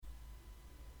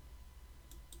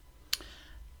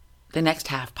the Next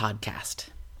Half podcast.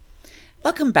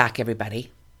 Welcome back, everybody.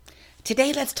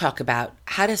 Today, let's talk about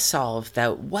how to solve the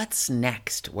what's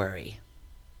next worry.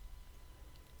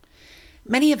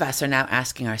 Many of us are now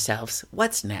asking ourselves,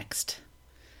 what's next?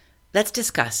 Let's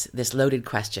discuss this loaded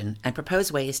question and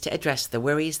propose ways to address the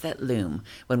worries that loom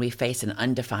when we face an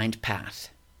undefined path.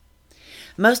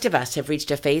 Most of us have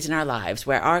reached a phase in our lives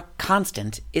where our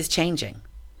constant is changing.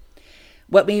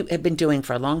 What we have been doing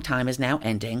for a long time is now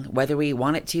ending, whether we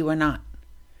want it to or not.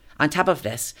 On top of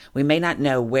this, we may not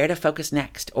know where to focus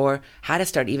next or how to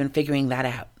start even figuring that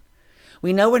out.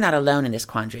 We know we're not alone in this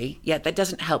quandary, yet that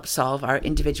doesn't help solve our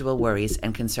individual worries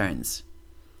and concerns.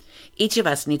 Each of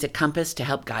us needs a compass to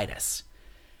help guide us.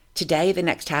 Today, the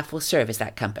Next Half will serve as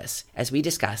that compass as we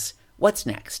discuss what's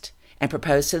next and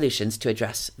propose solutions to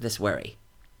address this worry.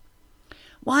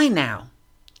 Why now?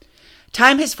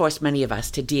 Time has forced many of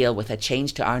us to deal with a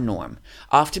change to our norm,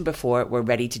 often before we're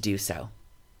ready to do so.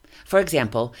 For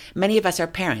example, many of us are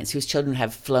parents whose children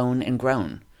have flown and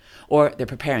grown, or they're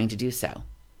preparing to do so.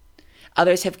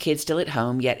 Others have kids still at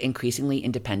home, yet increasingly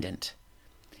independent.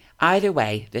 Either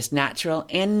way, this natural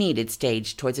and needed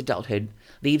stage towards adulthood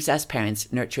leaves us parents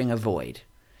nurturing a void.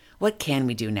 What can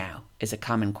we do now is a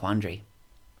common quandary.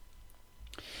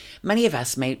 Many of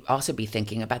us may also be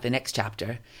thinking about the next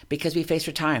chapter because we face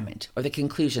retirement or the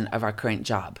conclusion of our current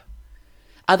job.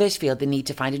 Others feel the need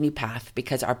to find a new path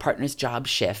because our partner's job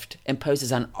shift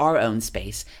imposes on our own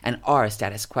space and our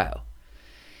status quo.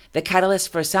 The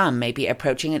catalyst for some may be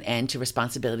approaching an end to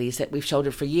responsibilities that we've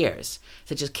shouldered for years,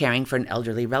 such as caring for an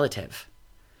elderly relative.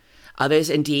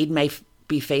 Others indeed may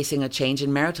be facing a change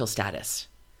in marital status.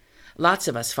 Lots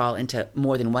of us fall into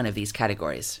more than one of these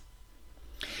categories.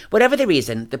 Whatever the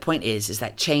reason, the point is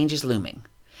that change is looming,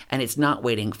 and it's not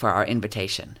waiting for our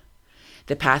invitation.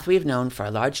 The path we've known for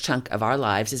a large chunk of our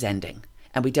lives is ending,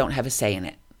 and we don't have a say in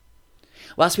it.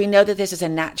 Whilst we know that this is a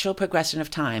natural progression of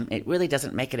time, it really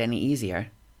doesn't make it any easier.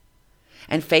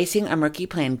 And facing a murky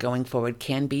plan going forward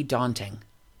can be daunting.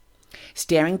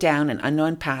 Staring down an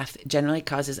unknown path generally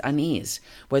causes unease,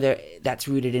 whether that's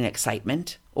rooted in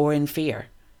excitement or in fear.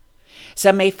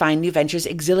 Some may find new ventures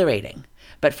exhilarating,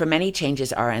 but for many,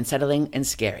 changes are unsettling and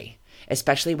scary,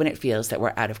 especially when it feels that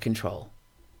we're out of control.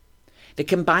 The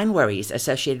combined worries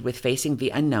associated with facing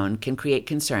the unknown can create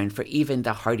concern for even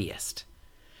the hardiest.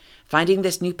 Finding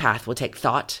this new path will take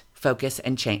thought, focus,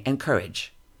 and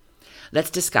courage.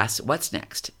 Let's discuss what's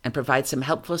next and provide some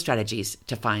helpful strategies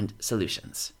to find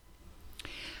solutions.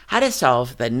 How to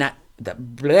solve how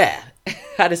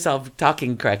to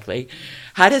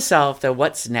solve the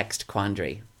what's next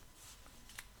quandary.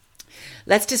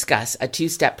 Let's discuss a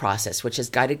two-step process which has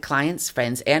guided clients,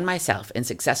 friends, and myself in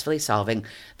successfully solving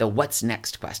the what's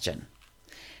next question.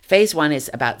 Phase 1 is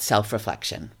about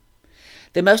self-reflection.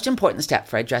 The most important step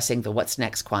for addressing the what's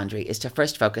next quandary is to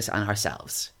first focus on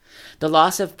ourselves. The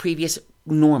loss of previous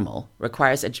normal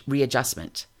requires a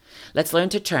readjustment. Let's learn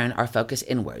to turn our focus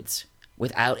inwards,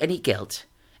 without any guilt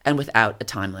and without a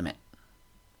time limit.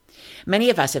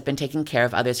 Many of us have been taking care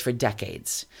of others for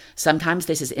decades. Sometimes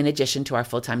this is in addition to our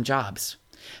full-time jobs.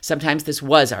 Sometimes this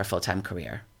was our full-time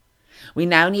career. We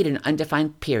now need an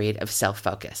undefined period of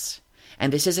self-focus.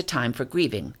 And this is a time for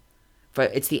grieving, for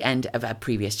it's the end of a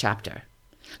previous chapter.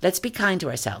 Let's be kind to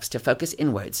ourselves to focus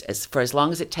inwards for as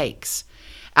long as it takes,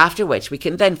 after which we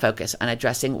can then focus on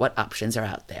addressing what options are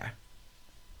out there.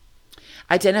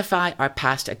 Identify our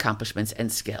past accomplishments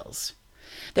and skills.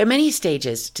 There are many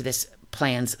stages to this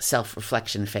plan's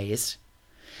self-reflection phase.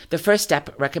 The first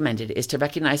step recommended is to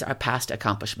recognize our past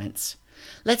accomplishments.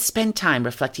 Let's spend time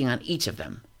reflecting on each of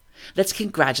them. Let's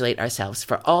congratulate ourselves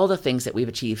for all the things that we've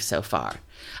achieved so far.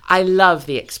 I love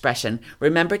the expression,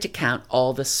 remember to count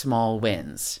all the small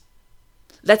wins.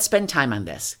 Let's spend time on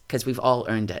this, because we've all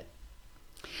earned it.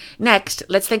 Next,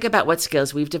 let's think about what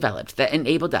skills we've developed that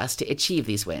enabled us to achieve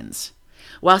these wins.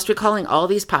 Whilst recalling all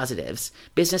these positives,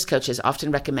 business coaches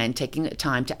often recommend taking the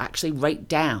time to actually write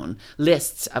down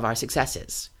lists of our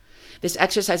successes. This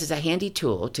exercise is a handy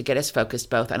tool to get us focused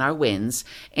both on our wins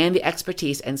and the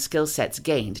expertise and skill sets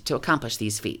gained to accomplish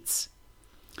these feats.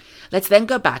 Let's then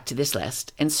go back to this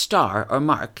list and star or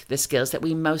mark the skills that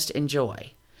we most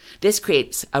enjoy. This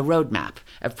creates a roadmap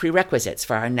of prerequisites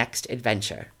for our next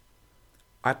adventure.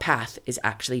 Our path is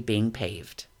actually being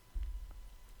paved.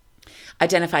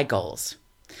 Identify goals.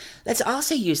 Let's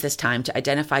also use this time to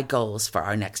identify goals for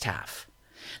our next half.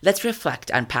 Let's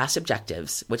reflect on past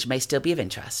objectives, which may still be of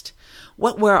interest.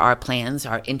 What were our plans,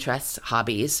 our interests,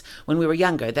 hobbies when we were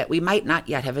younger that we might not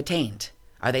yet have attained?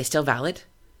 Are they still valid?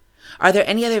 Are there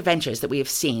any other ventures that we have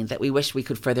seen that we wish we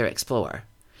could further explore?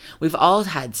 We've all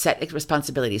had set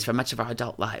responsibilities for much of our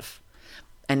adult life.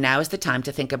 And now is the time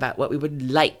to think about what we would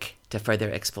like to further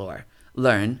explore,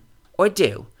 learn, or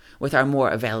do with our more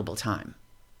available time.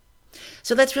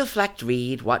 So let's reflect,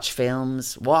 read, watch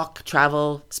films, walk,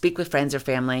 travel, speak with friends or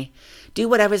family, do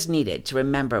whatever is needed to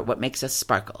remember what makes us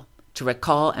sparkle, to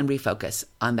recall and refocus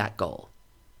on that goal.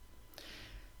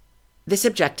 This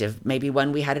objective may be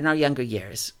one we had in our younger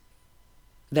years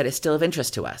that is still of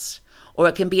interest to us, or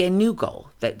it can be a new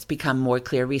goal that's become more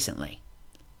clear recently.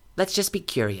 Let's just be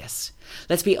curious.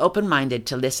 Let's be open-minded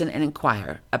to listen and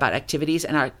inquire about activities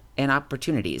and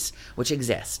opportunities which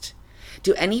exist.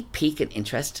 Do any pique an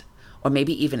interest, or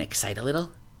maybe even excite a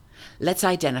little? Let's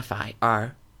identify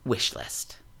our wish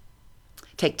list.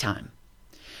 Take time.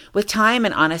 With time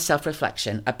and honest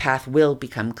self-reflection, a path will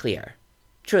become clear.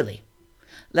 Truly.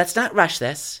 Let's not rush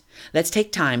this. Let's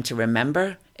take time to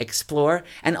remember, explore,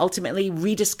 and ultimately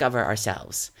rediscover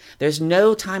ourselves. There's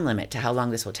no time limit to how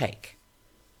long this will take.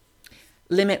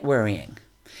 Limit worrying.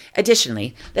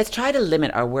 Additionally, let's try to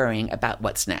limit our worrying about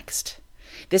what's next.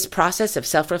 This process of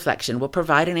self-reflection will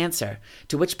provide an answer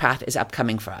to which path is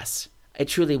upcoming for us. It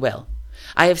truly will.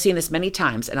 I have seen this many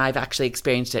times, and I've actually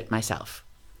experienced it myself.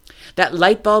 That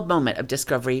light bulb moment of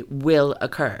discovery will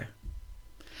occur.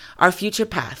 Our future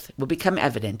path will become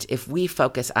evident if we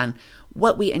focus on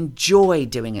what we enjoy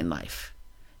doing in life,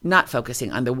 not focusing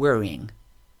on the worrying.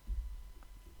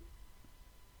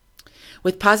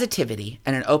 With positivity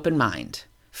and an open mind,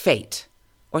 fate,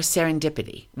 or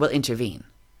serendipity will intervene.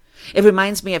 It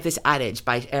reminds me of this adage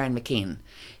by Aaron McKean.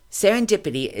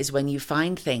 Serendipity is when you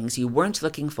find things you weren't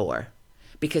looking for,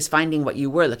 because finding what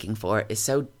you were looking for is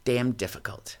so damn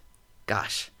difficult.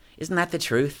 Gosh, isn't that the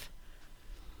truth?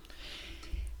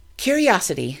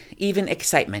 Curiosity, even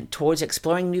excitement towards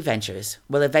exploring new ventures,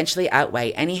 will eventually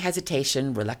outweigh any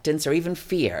hesitation, reluctance, or even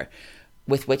fear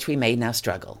with which we may now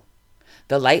struggle.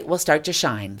 The light will start to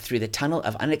shine through the tunnel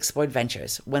of unexplored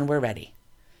ventures when we're ready.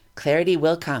 Clarity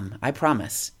will come, I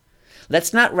promise.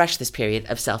 Let's not rush this period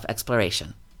of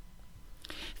self-exploration.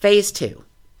 Phase 2,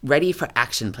 ready for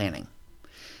action planning.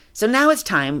 So now it's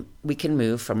time we can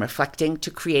move from reflecting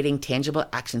to creating tangible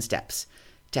action steps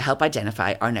to help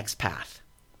identify our next path.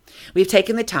 We've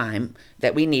taken the time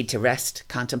that we need to rest,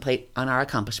 contemplate on our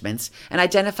accomplishments, and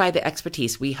identify the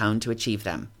expertise we hone to achieve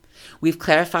them. We've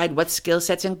clarified what skill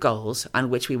sets and goals on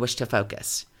which we wish to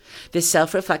focus. This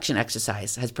self-reflection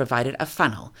exercise has provided a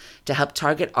funnel to help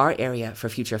target our area for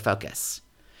future focus.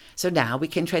 So now we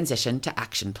can transition to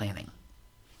action planning.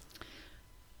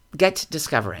 Get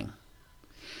discovering.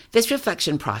 This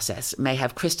reflection process may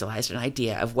have crystallized an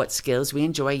idea of what skills we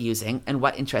enjoy using and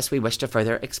what interests we wish to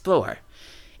further explore.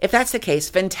 If that's the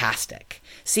case, fantastic.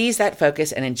 Seize that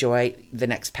focus and enjoy the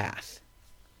next path.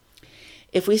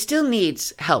 If we still need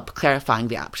help clarifying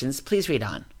the options, please read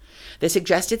on. The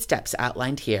suggested steps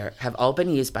outlined here have all been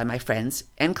used by my friends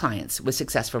and clients with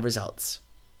successful results.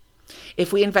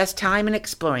 If we invest time in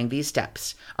exploring these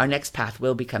steps, our next path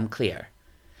will become clear.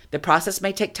 The process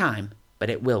may take time, but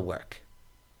it will work.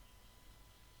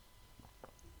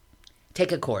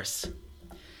 Take a course.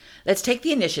 Let's take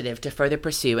the initiative to further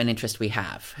pursue an interest we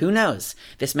have. Who knows?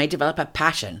 This may develop a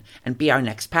passion and be our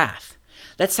next path.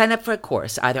 Let's sign up for a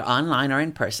course, either online or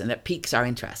in person, that piques our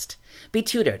interest. Be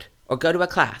tutored or go to a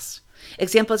class.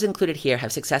 Examples included here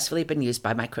have successfully been used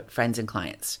by my friends and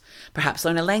clients. Perhaps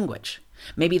learn a language.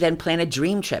 Maybe then plan a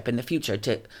dream trip in the future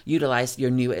to utilize your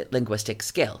new linguistic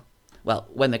skill. Well,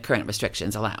 when the current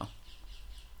restrictions allow.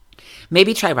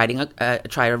 Maybe try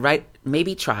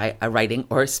a writing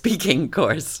or speaking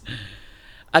course.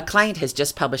 A client has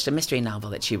just published a mystery novel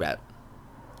that she wrote.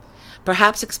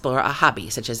 Perhaps explore a hobby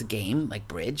such as a game like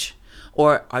bridge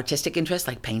or artistic interest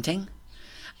like painting.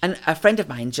 And a friend of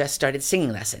mine just started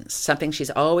singing lessons, something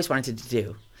she's always wanted to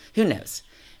do. Who knows?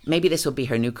 Maybe this will be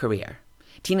her new career.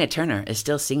 Tina Turner is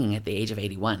still singing at the age of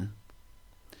 81.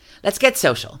 Let's get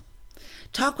social.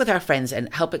 Talk with our friends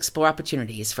and help explore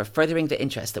opportunities for furthering the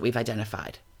interests that we've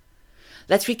identified.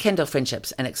 Let's rekindle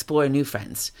friendships and explore new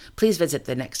friends. Please visit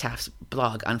the Next Half's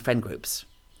blog on friend groups.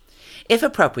 If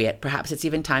appropriate, perhaps it's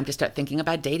even time to start thinking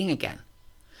about dating again.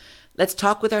 Let's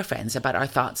talk with our friends about our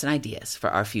thoughts and ideas for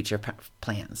our future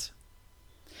plans.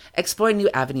 Explore new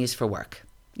avenues for work.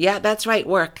 Yeah, that's right,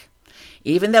 work.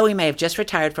 Even though we may have just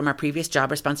retired from our previous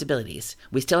job responsibilities,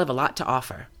 we still have a lot to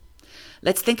offer.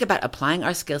 Let's think about applying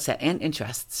our skill set and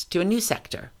interests to a new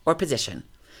sector or position,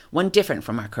 one different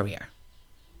from our career.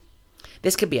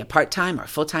 This could be a part-time or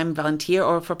full-time volunteer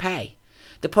or for pay.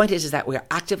 The point is that we are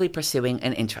actively pursuing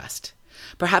an interest.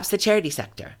 Perhaps the charity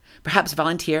sector, perhaps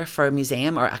volunteer for a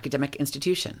museum or academic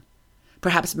institution,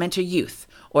 perhaps mentor youth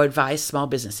or advise small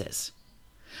businesses,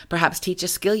 perhaps teach a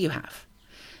skill you have.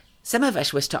 Some of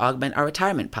us wish to augment our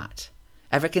retirement pot.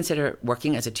 Ever consider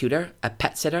working as a tutor, a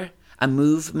pet sitter, a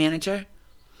move manager?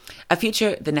 A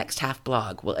future The Next Half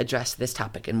blog will address this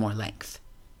topic in more length.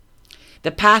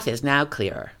 The path is now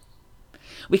clearer.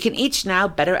 We can each now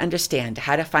better understand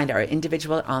how to find our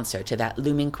individual answer to that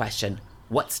looming question,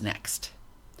 what's next?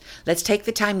 Let's take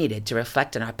the time needed to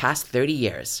reflect on our past 30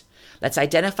 years. Let's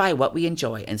identify what we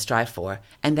enjoy and strive for,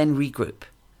 and then regroup.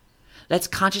 Let's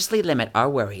consciously limit our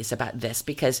worries about this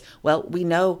because, well, we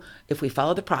know if we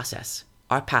follow the process,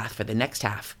 our path for the next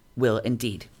half will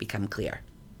indeed become clear.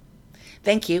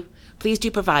 Thank you. Please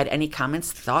do provide any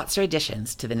comments, thoughts, or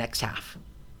additions to The Next Half.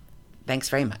 Thanks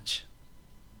very much.